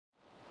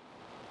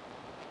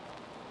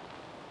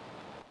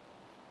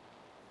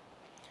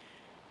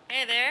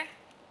Hi there.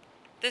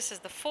 This is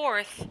the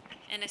fourth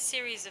in a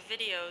series of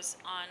videos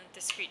on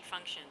discrete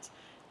functions.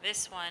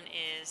 This one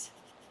is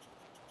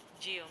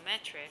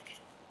geometric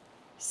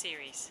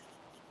series.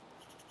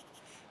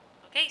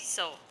 Okay,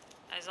 so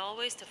as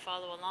always, to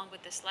follow along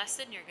with this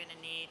lesson, you're going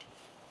to need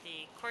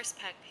the course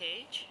pack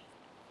page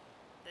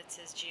that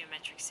says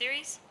geometric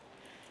series.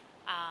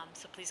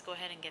 So please go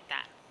ahead and get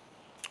that.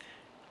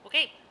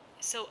 Okay,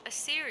 so a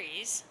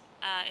series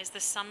is the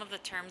sum of the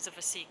terms of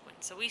a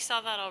sequence. So we saw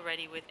that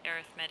already with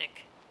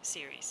arithmetic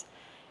series.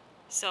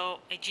 So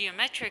let's get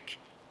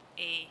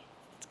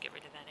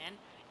rid of that n.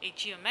 A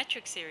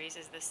geometric series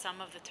is the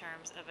sum of the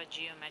terms of a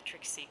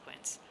geometric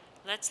sequence.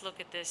 Let's look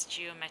at this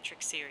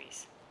geometric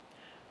series.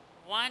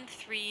 1,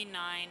 3,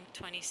 9,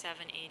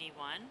 27,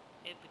 81,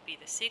 it would be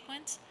the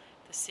sequence.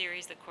 The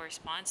series that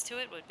corresponds to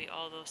it would be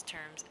all those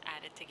terms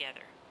added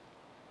together.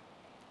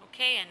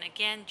 Okay, and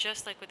again,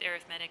 just like with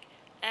arithmetic,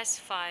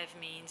 S5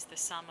 means the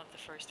sum of the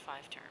first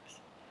 5 terms.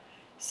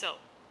 So,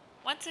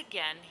 once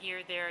again,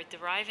 here they're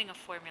deriving a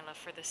formula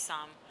for the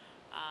sum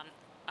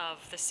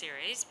of the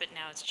series, but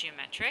now it's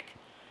geometric.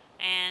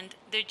 And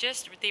they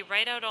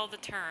write out all the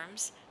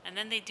terms, and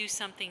then they do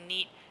something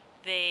neat.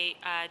 They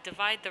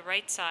divide the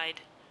right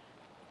side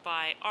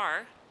by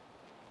r,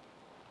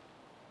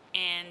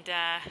 and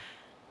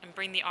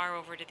bring the r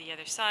over to the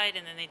other side,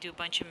 and then they do a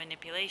bunch of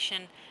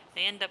manipulation.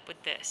 They end up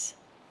with this.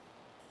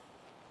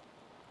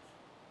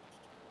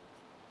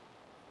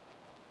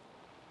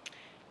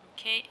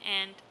 Okay,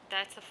 and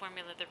that's the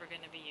formula that we're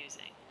going to be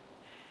using.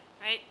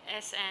 Right,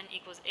 Sn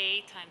equals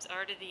a times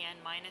r to the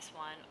n minus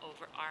 1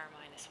 over r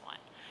minus 1.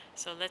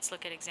 So let's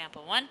look at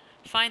example 1.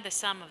 Find the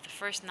sum of the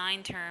first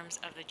 9 terms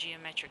of the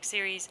geometric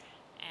series,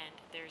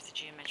 and there's the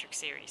geometric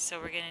series.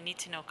 So we're going to need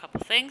to know a couple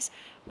things.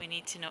 We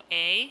need to know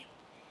a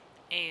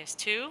is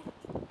 2,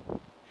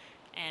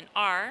 and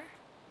r.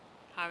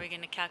 How are we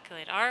going to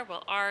calculate r?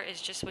 Well, r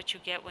is just what you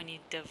get when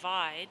you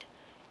divide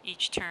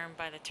each term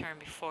by the term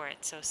before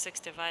it. So 6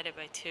 divided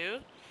by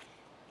 2,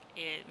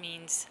 it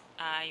means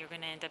you're going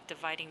to end up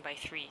dividing by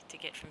 3 to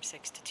get from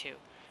 6 to 2.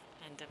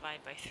 And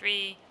divide by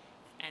 3,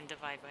 and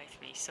divide by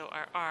 3. So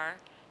our r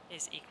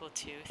is equal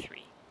to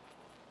 3.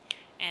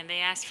 And they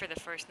asked for the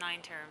first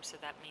 9 terms, so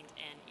that means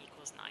n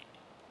equals 9.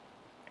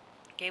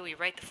 Okay, we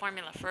write the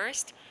formula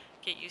first.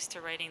 Get used to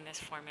writing this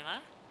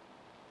formula.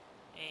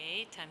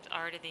 A times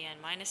r to the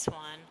n minus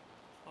 1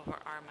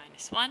 over r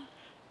minus 1.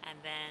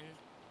 And then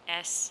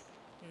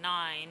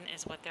S9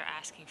 is what they're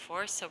asking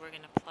for, so we're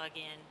going to plug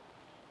in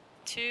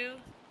 2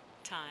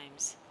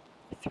 times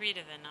 3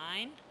 to the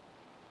 9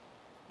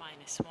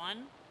 minus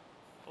 1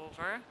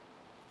 over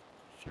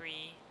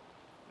 3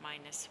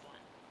 minus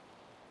 1.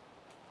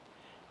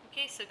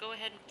 Okay, so go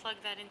ahead and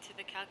plug that into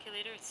the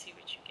calculator and see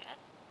what you get.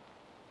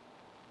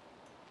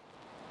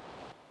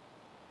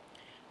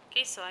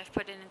 Okay, so I've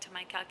put it into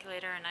my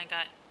calculator and I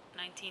got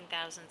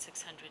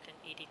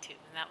 19,682,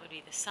 and that would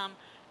be the sum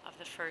of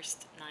the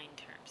first 9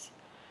 terms.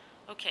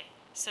 Okay,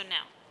 so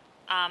now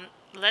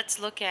let's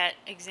look at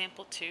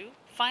example 2.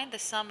 Find the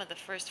sum of the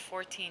first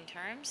 14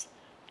 terms,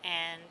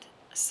 and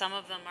some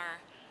of them are,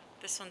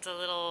 this one's a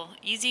little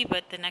easy,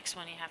 but the next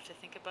one you have to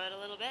think about a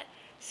little bit.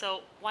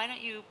 So why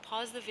don't you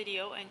pause the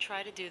video and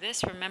try to do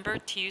this. Remember,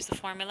 to use the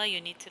formula, you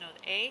need to know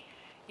the a,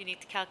 you need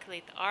to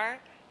calculate the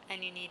r,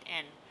 and you need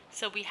n.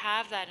 So we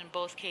have that in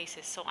both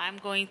cases. So I'm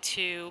going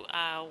to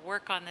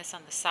work on this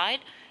on the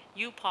side.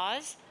 You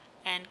pause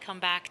and come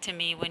back to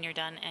me when you're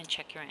done and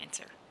check your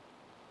answer.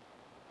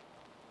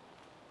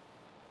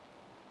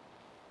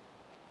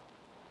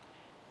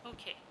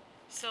 Okay,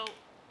 so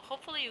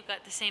hopefully you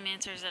got the same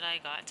answers that I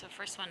got. So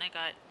first one I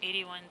got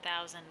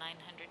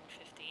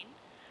 81,915.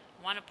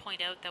 I want to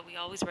point out that we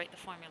always write the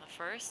formula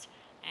first,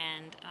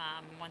 and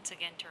once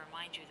again to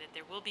remind you that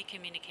there will be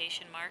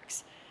communication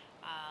marks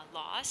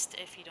lost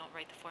if you don't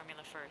write the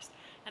formula first.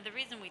 And the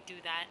reason we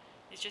do that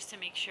is just to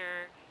make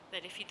sure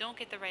that if you don't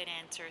get the right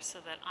answer,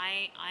 so that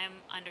I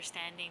am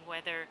understanding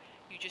whether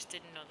you just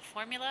didn't know the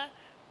formula,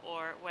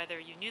 or whether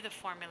you knew the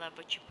formula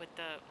but you put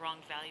the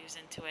wrong values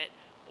into it,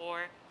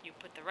 or you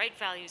put the right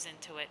values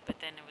into it but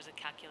then there was a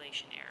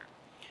calculation error.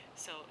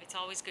 So it's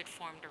always good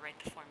form to write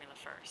the formula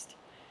first.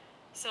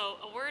 So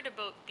a word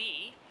about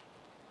b.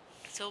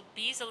 So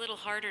b is a little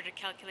harder to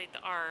calculate the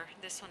r.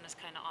 This one is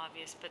kind of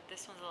obvious, but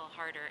this one's a little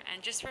harder.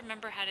 And just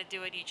remember how to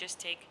do it. You just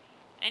take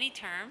any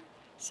term.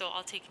 So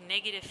I'll take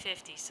negative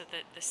 50, so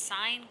that the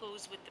sign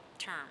goes with the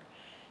term.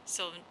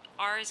 So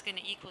r is going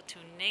to equal to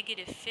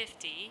negative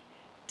 50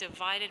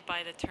 divided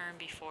by the term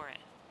before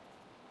it.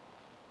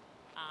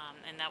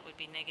 And that would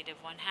be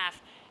negative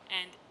 1/2.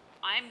 And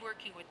I'm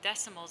working with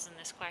decimals in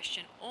this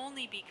question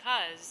only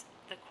because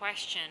the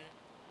question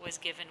was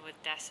given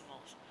with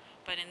decimals.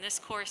 But in this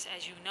course,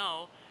 as you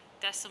know,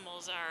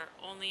 decimals are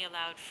only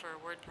allowed for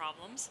word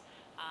problems,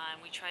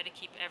 and we try to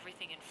keep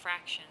everything in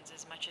fractions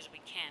as much as we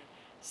can.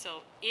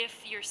 So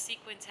if your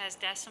sequence has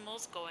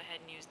decimals, go ahead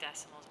and use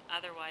decimals.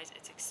 Otherwise,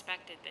 it's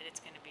expected that it's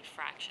going to be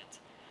fractions.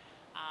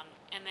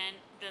 And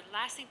then the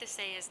last thing to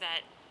say is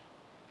that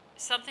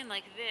something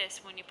like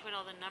this, when you put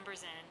all the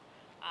numbers in,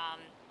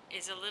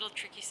 is a little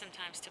tricky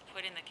sometimes to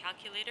put in the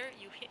calculator.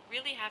 You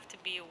really have to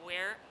be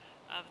aware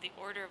of the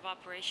order of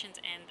operations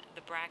and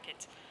the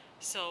brackets.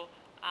 So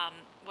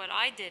what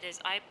I did is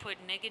I put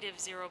negative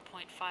 0.5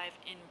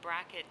 in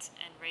brackets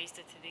and raised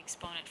it to the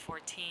exponent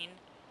 14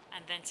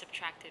 and then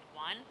subtracted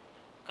 1.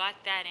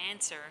 Got that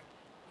answer,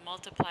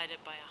 multiplied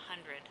it by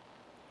 100.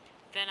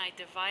 Then I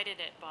divided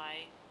it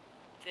by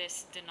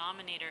this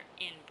denominator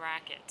in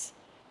brackets.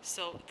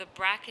 So the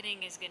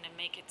bracketing is going to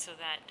make it so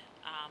that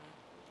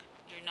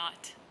you're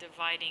not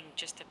dividing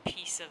just a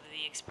piece of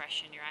the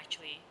expression, you're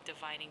actually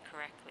dividing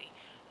correctly.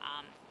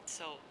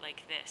 So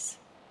like this.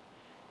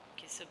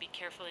 Okay, so be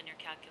careful in your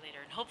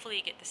calculator, and hopefully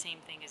you get the same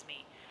thing as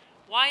me.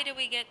 Why do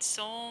we get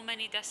so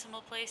many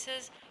decimal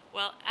places?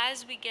 Well,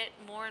 as we get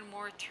more and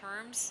more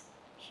terms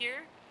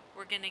here,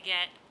 we're going to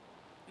get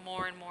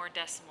more and more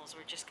decimals.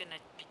 We're just going to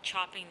be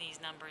chopping these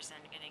numbers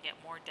and going to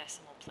get more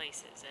decimal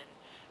places. And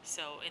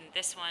so in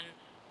this one,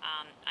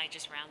 I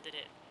just rounded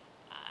it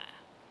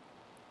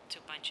to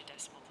a bunch of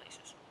decimal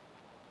places.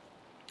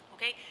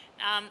 Okay,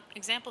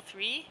 example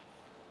 3.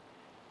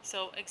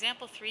 So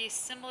example 3 is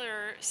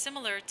similar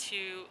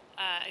to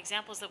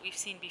examples that we've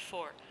seen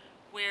before,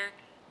 where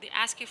they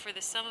ask you for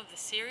the sum of the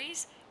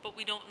series, but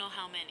we don't know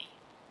how many.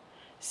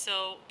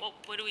 So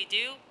what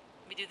do?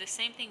 We do the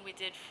same thing we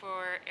did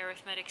for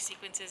arithmetic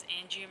sequences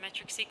and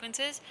geometric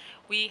sequences.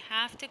 We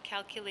have to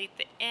calculate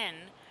the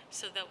n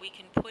so that we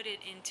can put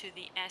it into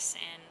the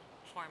SN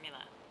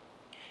formula.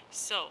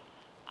 So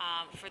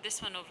for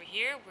this one over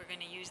here, we're going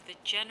to use the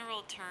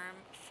general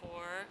term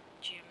for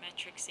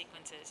geometric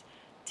sequences.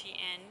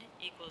 Tn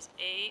equals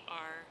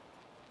AR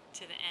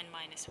to the n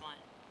minus 1.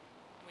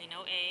 We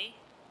know A,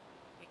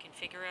 we can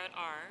figure out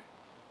R,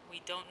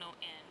 we don't know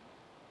n.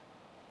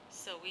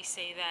 So we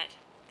say that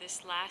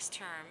this last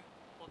term,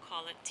 we'll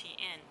call it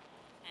Tn,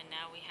 and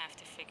now we have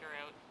to figure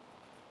out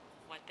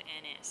what the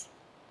n is.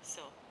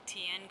 So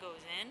Tn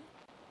goes in,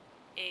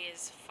 A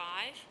is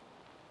 5,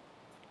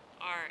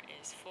 R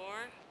is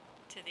 4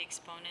 to the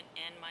exponent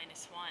n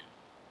minus 1.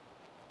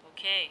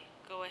 Okay,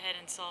 go ahead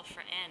and solve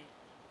for n.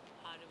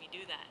 How do we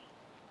do that?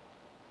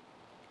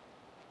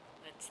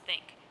 Let's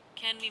think.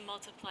 Can we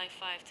multiply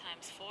 5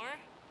 times 4?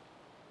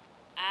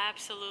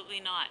 Absolutely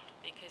not,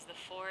 because the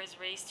 4 is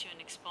raised to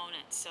an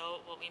exponent.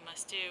 So what we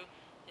must do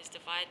is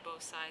divide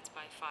both sides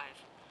by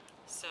 5.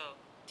 So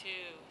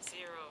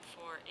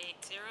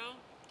 20480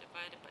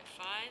 divided by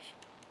 5,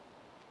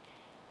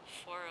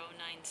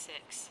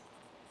 4096.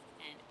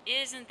 And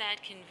isn't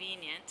that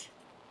convenient?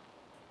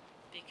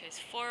 Because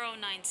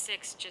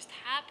 4096 just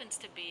happens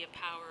to be a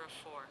power of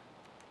 4.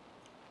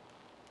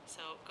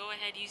 So go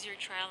ahead, use your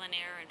trial and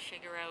error and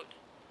figure out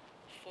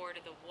 4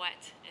 to the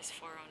what is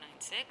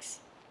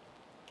 4096.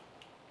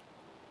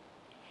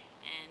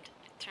 And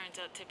it turns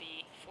out to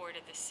be 4 to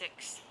the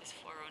 6 is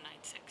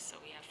 4096. So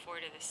we have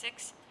 4 to the 6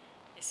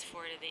 is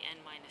 4 to the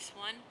n minus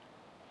 1,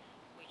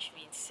 which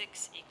means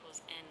 6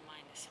 equals n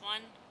minus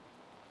 1.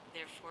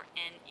 Therefore,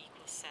 n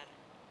equals 7.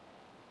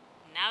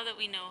 Now that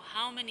we know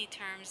how many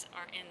terms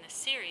are in the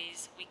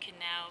series, we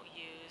can now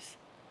use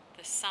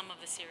the sum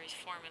of the series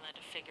formula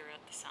to figure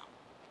out the sum.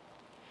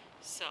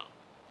 So,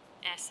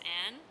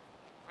 Sn,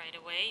 right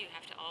away, you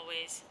have to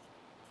always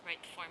write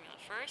the formula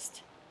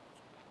first.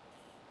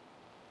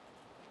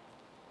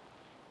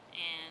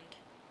 And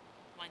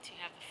once you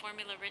have the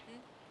formula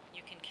written,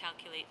 you can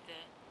calculate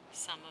the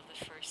sum of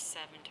the first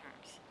 7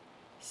 terms.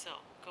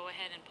 So, go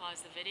ahead and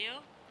pause the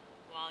video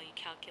while you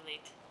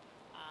calculate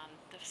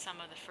the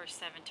sum of the first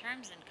 7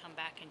 terms and come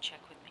back and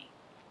check with me.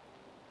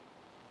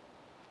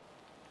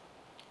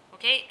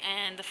 Okay,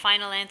 and the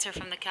final answer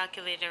from the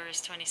calculator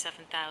is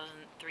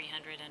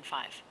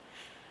 27,305.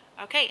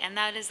 Okay, and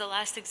that is the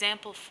last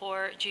example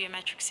for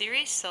geometric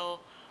series. So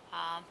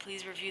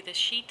please review this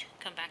sheet,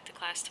 come back to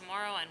class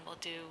tomorrow, and we'll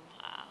do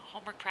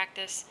homework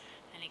practice,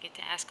 and you get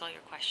to ask all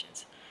your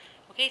questions.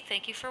 Okay,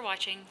 thank you for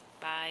watching.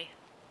 Bye.